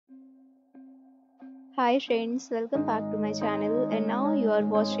Hi friends, welcome back to my channel and now you are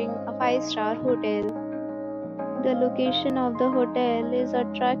watching a 5-star hotel. The location of the hotel is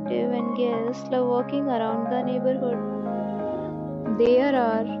attractive and guests love walking around the neighborhood. There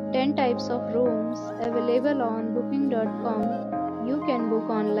are 10 types of rooms available on booking.com. You can book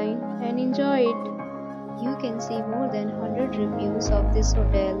online and enjoy it. You can see more than 100 reviews of this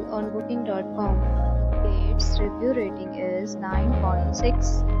hotel on booking.com. Its review rating is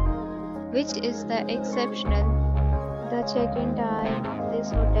 9.6. which is the exceptional. The check-in time of this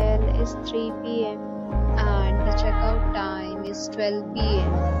hotel is 3 p.m. and the checkout time is 12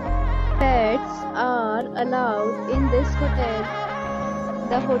 p.m. Pets are allowed in this hotel.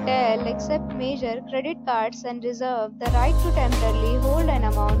 The hotel accepts major credit cards and reserves the right to temporarily hold an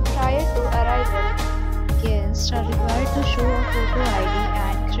amount prior to arrival. Guests are required to show a photo ID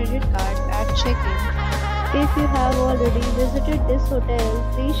and credit card at check-in. If you have already visited this hotel,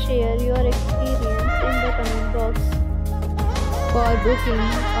 please share your experience in the comment box. For booking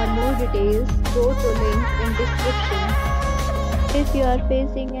or more details, go to link in description. If you are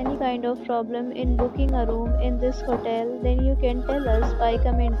facing any kind of problem in booking a room in this hotel, then you can tell us by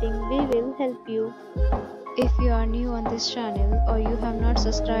commenting. We will help you. If you are new on this channel or you have not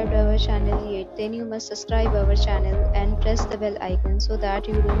subscribed our channel yet, then you must subscribe our channel and press the bell icon so that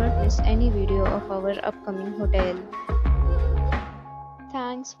you do not miss any video of our upcoming hotel.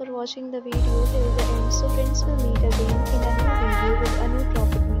 Thanks for watching the video till the end. So friends, will meet again in a new video with a new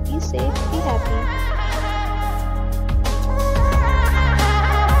property. Be safe, be happy.